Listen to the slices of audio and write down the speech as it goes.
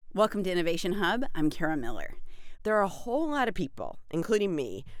Welcome to Innovation Hub. I'm Kara Miller. There are a whole lot of people, including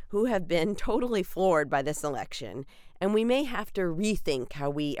me, who have been totally floored by this election, and we may have to rethink how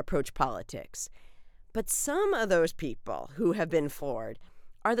we approach politics. But some of those people who have been floored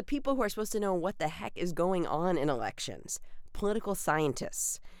are the people who are supposed to know what the heck is going on in elections, political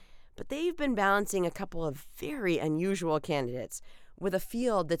scientists. But they've been balancing a couple of very unusual candidates with a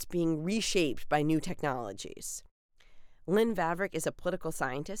field that's being reshaped by new technologies. Lynn Vavreck is a political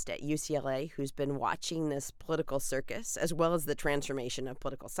scientist at UCLA who's been watching this political circus as well as the transformation of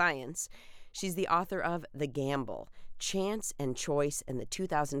political science. She's the author of The Gamble: Chance and Choice in the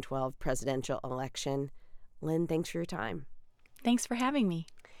 2012 Presidential Election. Lynn, thanks for your time. Thanks for having me.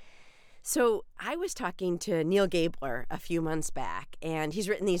 So I was talking to Neil Gabler a few months back, and he's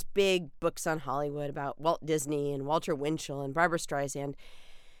written these big books on Hollywood about Walt Disney and Walter Winchell and Barbra Streisand.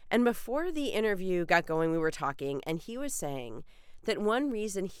 And before the interview got going, we were talking, and he was saying that one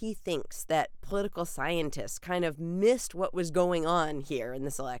reason he thinks that political scientists kind of missed what was going on here in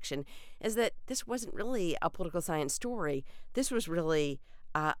this election is that this wasn't really a political science story. This was really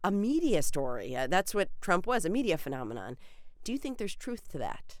a media story. That's what Trump was, a media phenomenon. Do you think there's truth to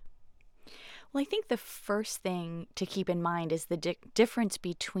that? Well, I think the first thing to keep in mind is the difference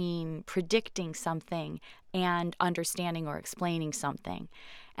between predicting something and understanding or explaining something.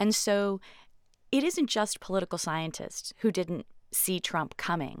 And so it isn't just political scientists who didn't see Trump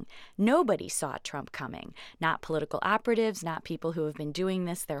coming. Nobody saw Trump coming. Not political operatives, not people who have been doing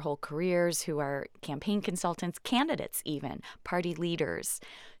this their whole careers, who are campaign consultants, candidates even, party leaders.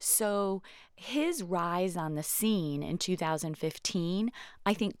 So his rise on the scene in 2015,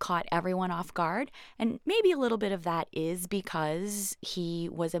 I think, caught everyone off guard. And maybe a little bit of that is because he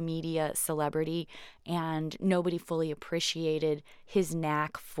was a media celebrity and nobody fully appreciated his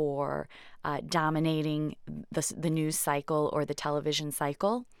knack for dominating the news cycle or the television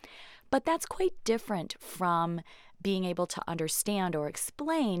cycle. But that's quite different from being able to understand or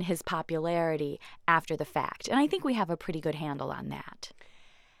explain his popularity after the fact. And I think we have a pretty good handle on that.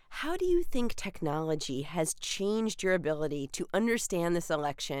 How do you think technology has changed your ability to understand this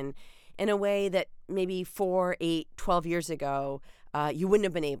election in a way that maybe 4, 8, 12 years ago you wouldn't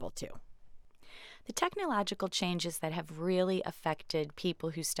have been able to? The technological changes that have really affected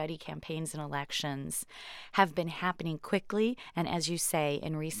people who study campaigns and elections have been happening quickly and, as you say,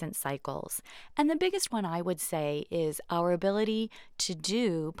 in recent cycles. And the biggest one I would say is our ability to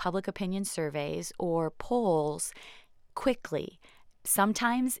do public opinion surveys or polls quickly.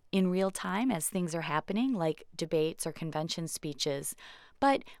 Sometimes in real time as things are happening, like debates or convention speeches,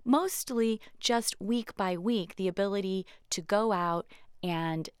 but mostly just week by week, the ability to go out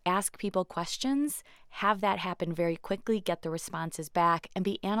and ask people questions, have that happen very quickly, get the responses back, and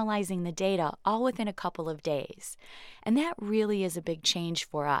be analyzing the data all within a couple of days. And that really is a big change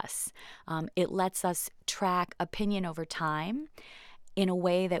for us. It lets us track opinion over time in a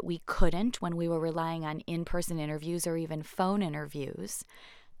way that we couldn't when we were relying on in-person interviews or even phone interviews.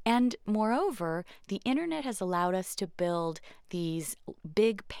 And moreover, the internet has allowed us to build these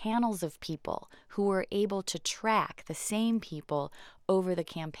big panels of people who are able to track the same people over the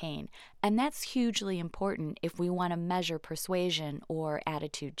campaign. And that's hugely important if we want to measure persuasion or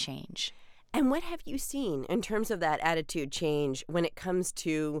attitude change. And what have you seen in terms of that attitude change when it comes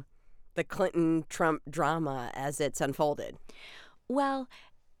to the Clinton-Trump drama as it's unfolded? Well,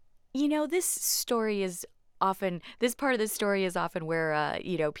 this part of the story is often where,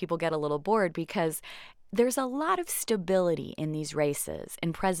 people get a little bored because there's a lot of stability in these races,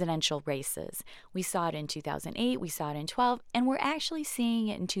 in presidential races. We saw it in 2008, we saw it in 2012, and we're actually seeing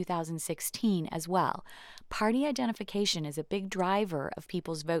it in 2016 as well. Party identification is a big driver of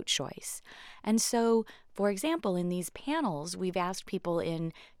people's vote choice. And so, for example, in these panels, we've asked people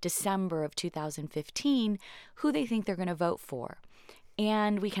in December of 2015 who they think they're going to vote for.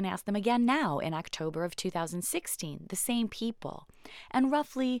 And we can ask them again now in October of 2016, the same people. And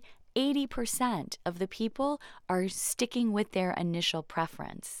roughly 80% of the people are sticking with their initial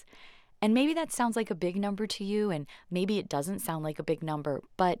preference. And maybe that sounds like a big number to you, and maybe it doesn't sound like a big number,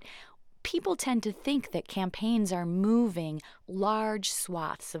 but people tend to think that campaigns are moving large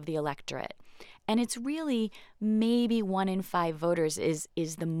swaths of the electorate. And it's really maybe 1 in 5 voters is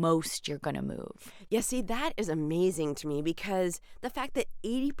the most you're going to move. Yeah, see, that is amazing to me because the fact that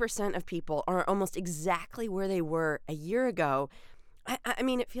 80% of people are almost exactly where they were a year ago, I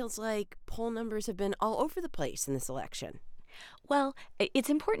mean, it feels like poll numbers have been all over the place in this election. Well, it's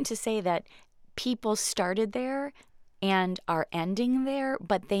important to say that people started there and are ending there,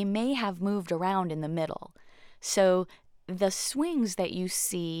 but they may have moved around in the middle. So the swings that you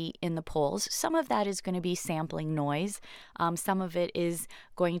see in the polls, some of that is going to be sampling noise. Some of it is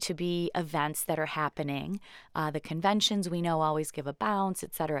going to be events that are happening. The conventions we know always give a bounce,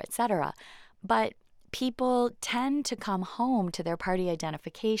 et cetera, et cetera. But people tend to come home to their party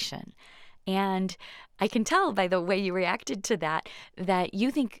identification. And I can tell by the way you reacted to that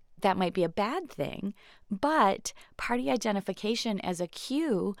you think that might be a bad thing, but party identification as a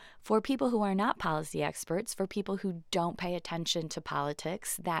cue for people who are not policy experts, for people who don't pay attention to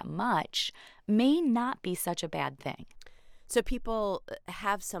politics that much, may not be such a bad thing. So people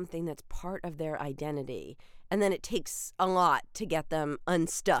have something that's part of their identity, and then it takes a lot to get them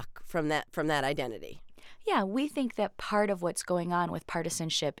unstuck from that identity. Yeah, we think that part of what's going on with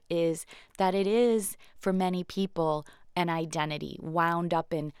partisanship is that it is, for many people, an identity wound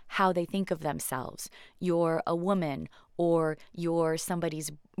up in how they think of themselves. You're a woman, or you're somebody's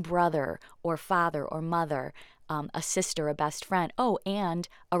brother or father or mother, a sister, a best friend, and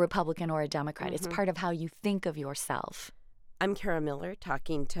a Republican or a Democrat. It's part of how you think of yourself. I'm Kara Miller,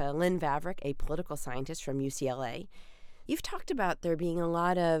 talking to Lynn Vavreck, a political scientist from UCLA. You've talked about there being a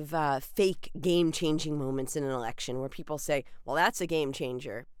lot of fake game-changing moments in an election where people say, well, that's a game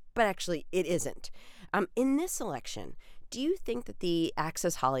changer, but actually it isn't. In this election, do you think that the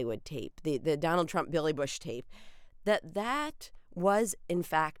Access Hollywood tape, the Donald Trump, Billy Bush tape, that was in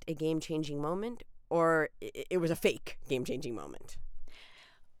fact a game-changing moment, or it was a fake game-changing moment?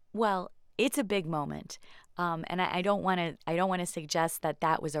 Well, it's a big moment, and I don't want to suggest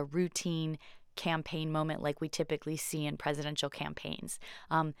that was a routine campaign moment like we typically see in presidential campaigns.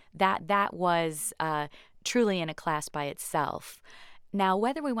 That was truly in a class by itself. Now,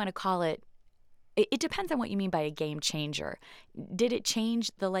 whether we want to call it depends on what you mean by a game changer. Did it change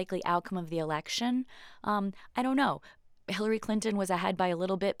the likely outcome of the election? I don't know. Hillary Clinton was ahead by a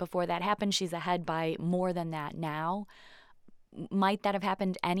little bit before that happened. She's ahead by more than that now. Might that have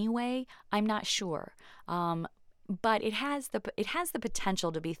happened anyway? I'm not sure. But it has the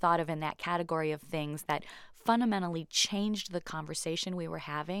potential to be thought of in that category of things that fundamentally changed the conversation we were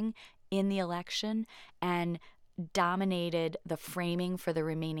having in the election and dominated the framing for the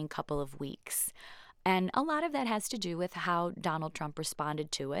remaining couple of weeks. And a lot of that has to do with how Donald Trump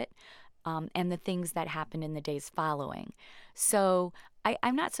responded to it, and the things that happened in the days following. So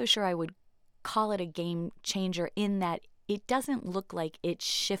I'm not so sure I would call it a game changer in that it doesn't look like it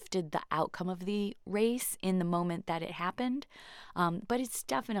shifted the outcome of the race in the moment that it happened, but it's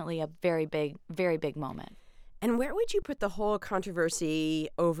definitely a very big moment. And where would you put the whole controversy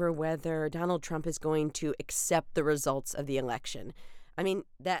over whether Donald Trump is going to accept the results of the election? I mean,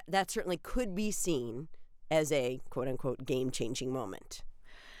 that certainly could be seen as a quote-unquote game-changing moment.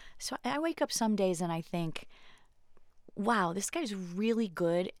 So I wake up some days and I think, wow, this guy's really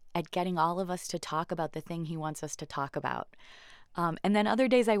good at getting all of us to talk about the thing he wants us to talk about. And then other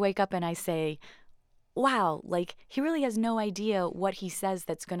days I wake up and I say, wow, like he really has no idea what he says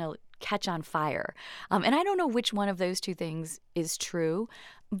that's going to catch on fire. And I don't know which one of those two things is true,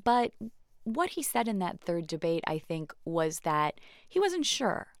 but what he said in that third debate, I think, was that he wasn't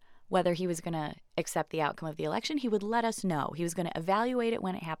sure whether he was going to accept the outcome of the election. He would let us know. He was going to evaluate it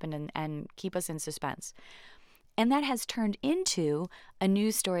when it happened and keep us in suspense. And that has turned into a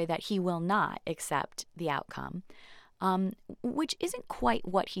news story that he will not accept the outcome, which isn't quite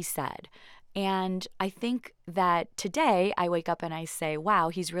what he said. And I think that today I wake up and I say, wow,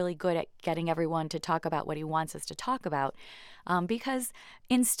 he's really good at getting everyone to talk about what he wants us to talk about. Because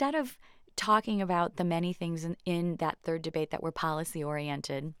instead of talking about the many things in that third debate that were policy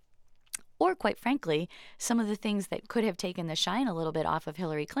oriented, or quite frankly, some of the things that could have taken the shine a little bit off of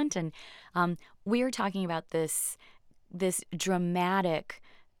Hillary Clinton, we are talking about this dramatic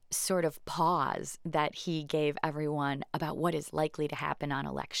sort of pause that he gave everyone about what is likely to happen on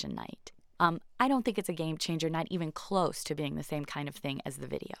election night. I don't think it's a game changer, not even close to being the same kind of thing as the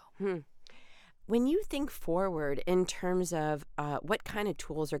video. When you think forward in terms of what kind of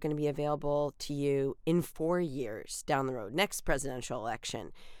tools are going to be available to you in 4 years down the road, next presidential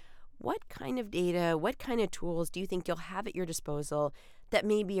election, what kind of data, what kind of tools do you think you'll have at your disposal that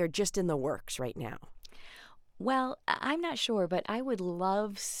maybe are just in the works right now? Well, I'm not sure, but I would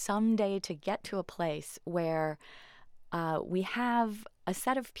love someday to get to a place where we have a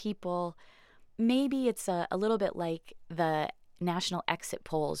set of people. Maybe it's a little bit like the national exit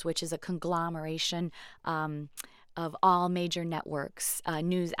polls, which is a conglomeration of all major networks,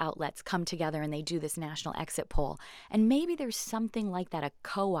 news outlets come together and they do this national exit poll. And maybe there's something like that, a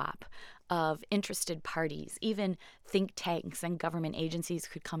co-op of interested parties, even think tanks and government agencies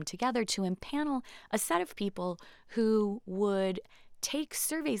could come together to impanel a set of people who would take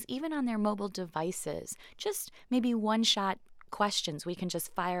surveys even on their mobile devices, just maybe one-shot questions. We can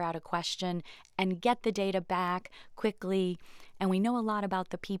just fire out a question and get the data back quickly. And we know a lot about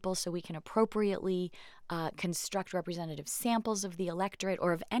the people, so we can appropriately construct representative samples of the electorate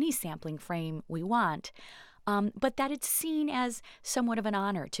or of any sampling frame we want. But that it's seen as somewhat of an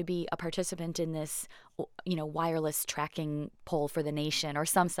honor to be a participant in this, wireless tracking poll for the nation or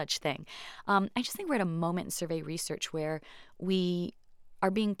some such thing. I just think we're at a moment in survey research where we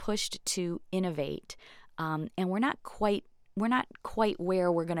are being pushed to innovate, and we're not quite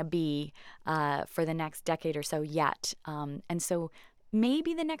where we're going to be for the next decade or so yet. And so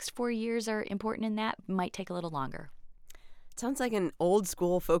maybe the next 4 years are important in that, might take a little longer. Sounds like an old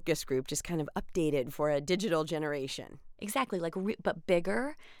school focus group, just kind of updated for a digital generation. Exactly, but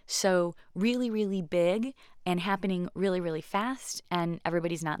bigger. So really, really big and happening really, really fast, and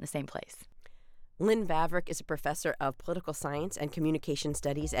everybody's not in the same place. Lynn Vavreck is a professor of political science and communication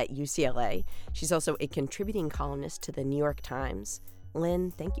studies at UCLA. She's also a contributing columnist to the New York Times.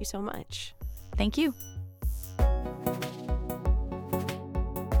 Lynn, thank you so much. Thank you.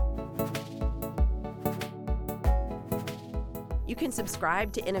 You can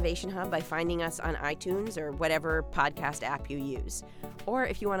subscribe to Innovation Hub by finding us on iTunes or whatever podcast app you use. Or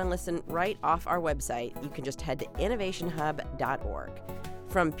if you want to listen right off our website, you can just head to innovationhub.org.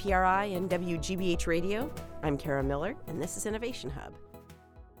 From PRI and WGBH Radio, I'm Kara Miller, and this is Innovation Hub.